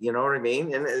like me. You know what I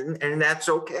mean? And that's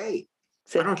okay.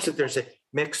 I don't sit there and say,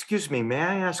 excuse me, may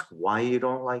I ask why you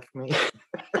don't like me?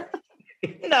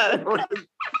 No,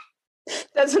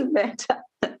 doesn't matter.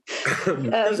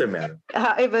 Doesn't matter.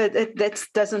 However, that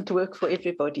doesn't work for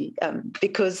everybody,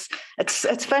 because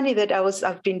it's funny that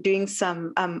I've been doing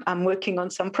I'm working on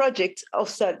some projects,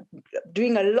 also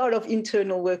doing a lot of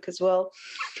internal work as well,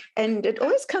 and it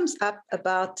always comes up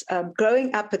about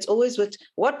growing up. It's always with,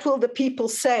 what will the people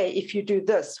say if you do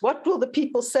this? What will the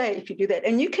people say if you do that?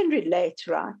 And you can relate,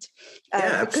 right?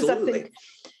 Yeah, because absolutely. I think,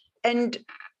 and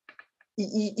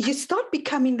you start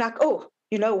becoming like, oh,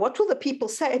 what will the people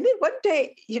say? And then one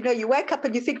day, you wake up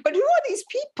and you think, but who are these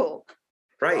people?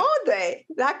 Right. Who are they?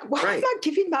 Like, why am I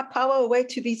giving my power away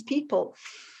to these people?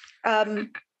 And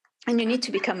you need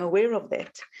to become aware of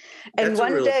that. And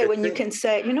one day when you can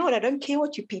say, you know what, I don't care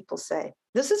what you people say.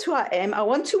 This is who I am. I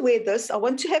want to wear this. I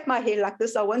want to have my hair like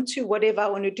this. I want to, whatever I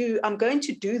want to do, I'm going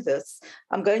to do this.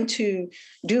 I'm going to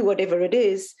do whatever it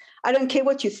is. I don't care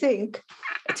what you think.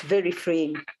 It's very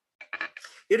freeing.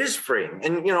 It is freeing.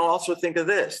 And, also think of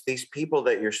this. These people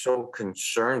that you're so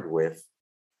concerned with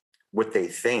what they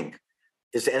think,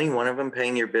 is any one of them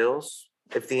paying your bills?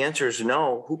 If the answer is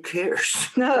no, who cares?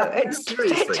 No, they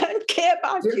don't care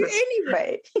about you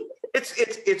anyway.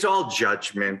 It's all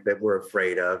judgment that we're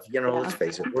afraid of. Let's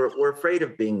face it. We're afraid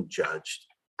of being judged.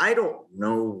 I don't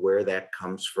know where that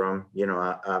comes from,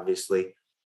 obviously,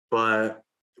 but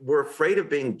we're afraid of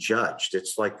being judged.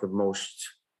 It's like the most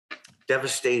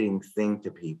devastating thing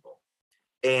to people.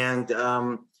 And,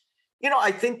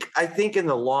 I think in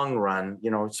the long run,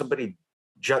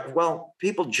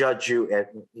 people judge you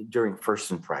during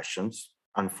first impressions,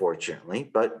 unfortunately,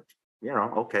 but,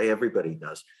 okay, everybody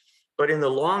does. But in the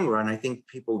long run, I think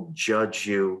people judge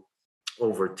you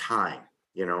over time,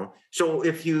 So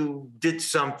if you did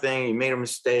something, you made a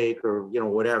mistake or,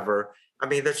 whatever, I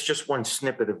mean, that's just one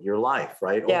snippet of your life,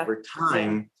 right? Yeah. Over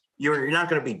time, you're not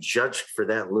going to be judged for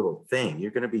that little thing. You're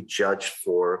going to be judged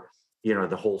for,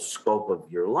 the whole scope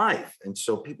of your life. And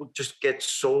so people just get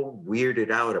so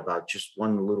weirded out about just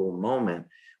one little moment,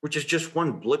 which is just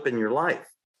one blip in your life.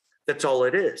 That's all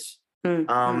it is.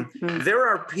 There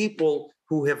are people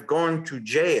who have gone to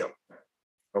jail,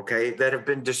 okay, that have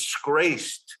been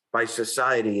disgraced by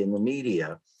society and the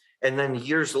media. And then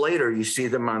years later, you see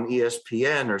them on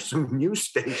ESPN or some news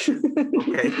station.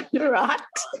 Okay, you're right.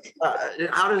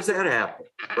 How does that happen,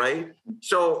 right?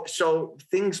 So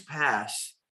things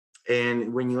pass,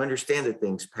 and when you understand that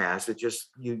things pass, it just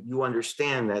you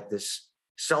understand that this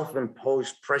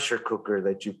self-imposed pressure cooker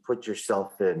that you put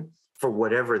yourself in for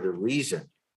whatever the reason,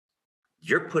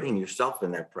 you're putting yourself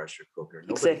in that pressure cooker.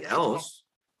 Nobody else.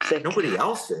 Nobody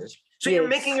else is. So you're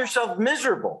making yourself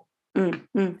miserable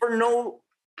for no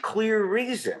clear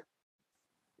reason,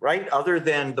 right? Other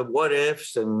than the what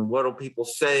ifs and what will people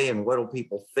say and what will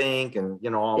people think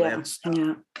and all that stuff.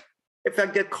 Yeah. If I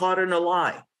get caught in a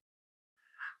lie,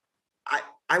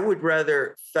 I would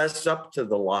rather fess up to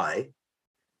the lie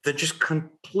than just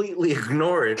completely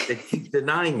ignore it and keep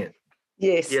denying it.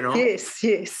 Yes.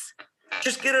 Yes.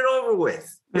 Just get it over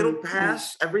with. It'll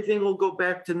pass. Everything will go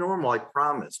back to normal, I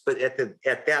promise. But at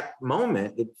that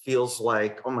moment, it feels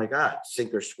like, oh my God,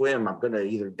 sink or swim. I'm going to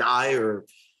either die or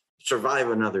survive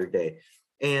another day.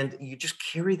 And you just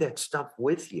carry that stuff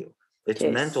with you. It's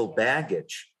mental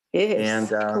baggage. Yes,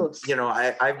 and,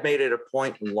 I've made it a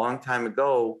point a long time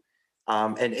ago,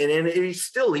 and it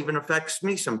still even affects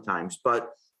me sometimes, but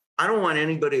I don't want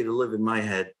anybody to live in my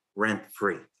head rent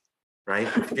free, right?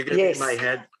 If you're going to be in my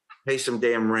head, pay some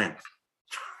damn rent.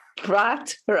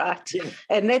 Right. Yeah.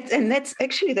 And that's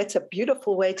a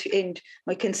beautiful way to end.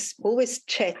 We can always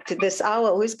chat. This hour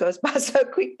always goes by so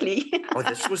quickly. Oh,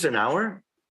 this was an hour?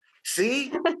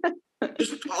 See?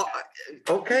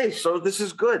 Okay, so this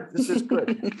is good.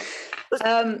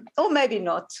 Or maybe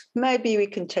not. Maybe we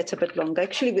can chat a bit longer.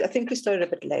 Actually, I think we started a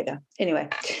bit later. Anyway,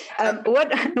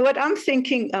 what I'm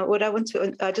thinking,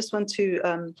 I just want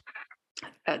to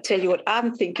tell you what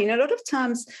I'm thinking. A lot of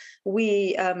times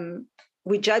we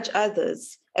judge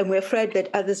others, and we're afraid that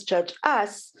others judge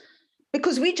us,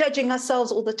 because we're judging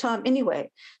ourselves all the time anyway.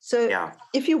 So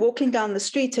if you're walking down the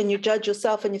street and you judge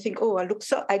yourself and you think, oh, I look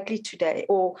so ugly today,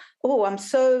 or, oh, I'm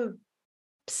so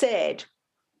sad,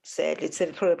 let's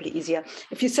say, probably easier.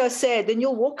 If you're so sad, then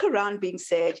you'll walk around being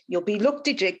sad, look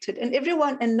dejected,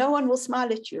 and no one will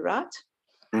smile at you, right?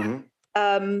 Mm-hmm.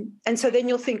 And so then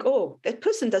you'll think, oh, that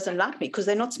person doesn't like me because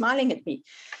they're not smiling at me.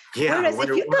 Yeah, whereas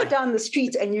if you go down the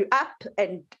street and you're up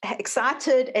and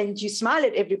excited and you smile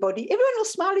at everybody, everyone will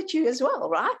smile at you as well,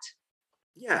 right?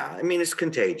 Yeah, I mean, it's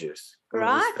contagious.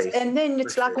 Right? And then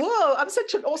it's like, whoa, I'm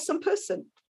such an awesome person.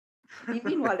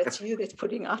 Meanwhile, it's you that's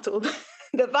putting out all the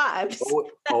vibes.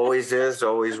 Always is,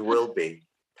 always will be.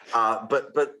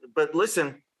 But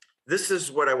listen, this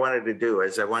is what I wanted to do,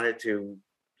 is I wanted to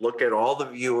look at all the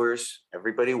viewers,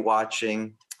 everybody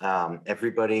watching,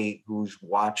 everybody who's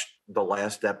watched the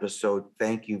last episode.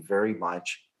 Thank you very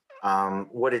much.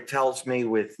 What it tells me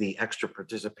with the extra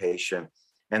participation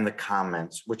and the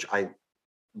comments, which I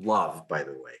love, by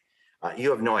the way, you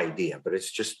have no idea, but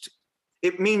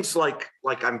it means like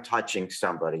I'm touching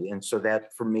somebody. And so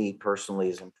that for me personally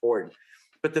is important,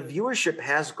 but the viewership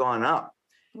has gone up.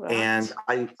 Right. And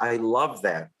I love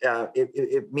that.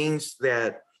 It means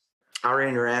that our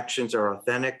interactions are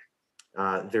authentic,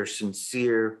 they're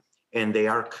sincere, and they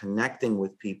are connecting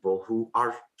with people who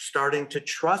are starting to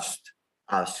trust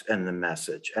us and the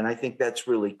message. And I think that's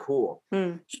really cool.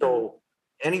 So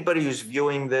anybody who's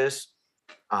viewing this,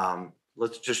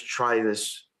 let's just try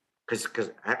this, because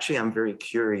actually I'm very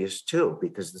curious too,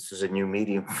 because this is a new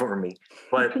medium for me.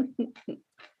 But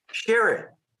share it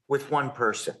with one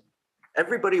person.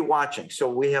 Everybody watching. So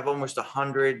we have almost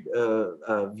 100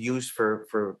 views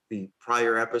for the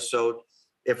prior episode.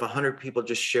 If 100 people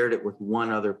just shared it with one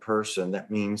other person,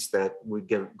 that means that we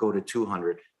go to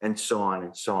 200, and so on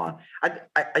and so on.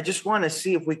 I just want to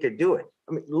see if we could do it.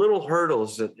 I mean, little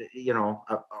hurdles that,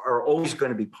 are always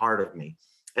going to be part of me.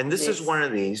 And this is one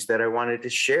of these that I wanted to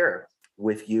share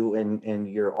with you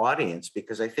and your audience,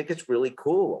 because I think it's really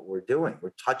cool what we're doing.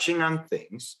 We're touching on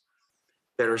things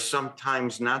that are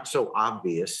sometimes not so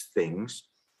obvious things,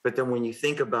 but then when you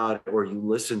think about it or you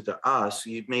listen to us,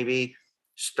 you'd maybe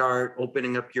start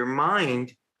opening up your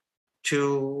mind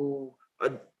to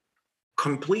a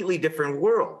completely different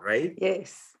world, right?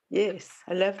 Yes,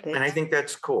 I love that. And I think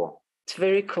that's cool. It's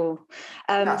very cool.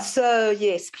 So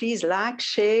yes, please like,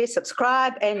 share,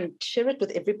 subscribe, and share it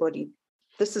with everybody.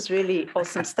 This is really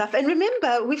awesome stuff. And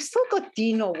remember, we've still got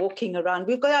Dino walking around.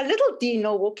 We've got our little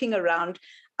Dino walking around.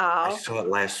 I saw it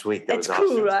last week. That was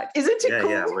cool, awesome. Right? Isn't it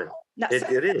cool? Yeah,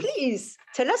 it is. Please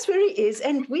tell us where he is.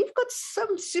 And we've got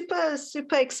some super,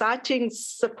 super exciting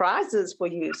surprises for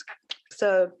you.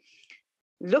 So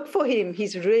look for him.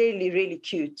 He's really, really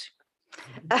cute.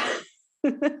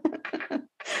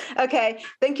 Okay.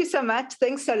 Thank you so much.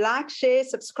 Thanks. So like, share,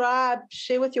 subscribe,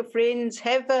 share with your friends,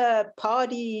 have a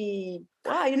party.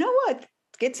 Wow, you know what?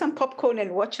 Get some popcorn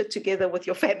and watch it together with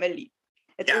your family.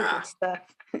 It's all good stuff.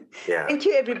 Yeah. Thank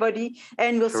you, everybody.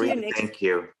 And we'll see you next time. Thank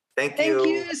you. Thank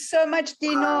you so much,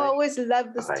 Dino. I always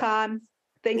love this time.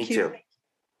 Thank you. Too.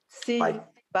 See you.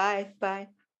 Bye. Bye.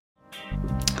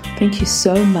 Thank you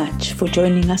so much for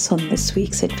joining us on this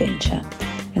week's adventure,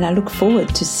 and I look forward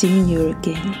to seeing you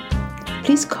again.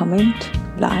 Please comment,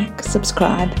 like,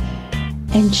 subscribe,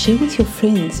 and share with your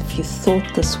friends if you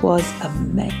thought this was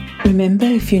amazing. Remember,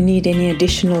 if you need any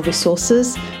additional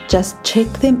resources, just check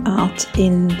them out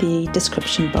in the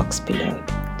description box below.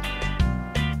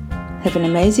 Have an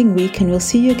amazing week, and we'll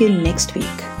see you again next week.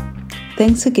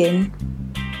 Thanks again.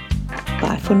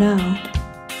 Bye for now.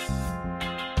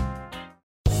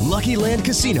 Lucky Land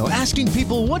Casino, asking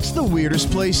people, what's the weirdest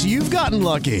place you've gotten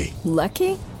lucky?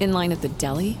 Lucky? In line at the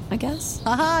deli, I guess?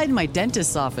 Aha, in my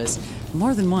dentist's office.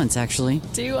 More than once, actually.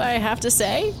 Do I have to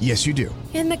say? Yes, you do.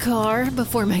 In the car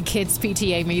before my kids'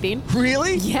 PTA meeting.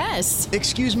 Really? Yes.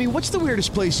 Excuse me, what's the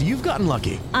weirdest place you've gotten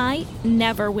lucky? I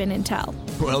never win and tell.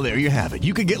 Well, there you have it.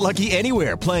 You can get lucky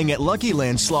anywhere, playing at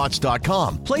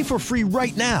LuckyLandSlots.com. Play for free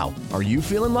right now. Are you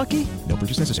feeling lucky? No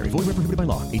purchase necessary. Void where prohibited by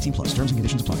law. 18+. Terms and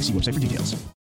conditions apply. See website for details.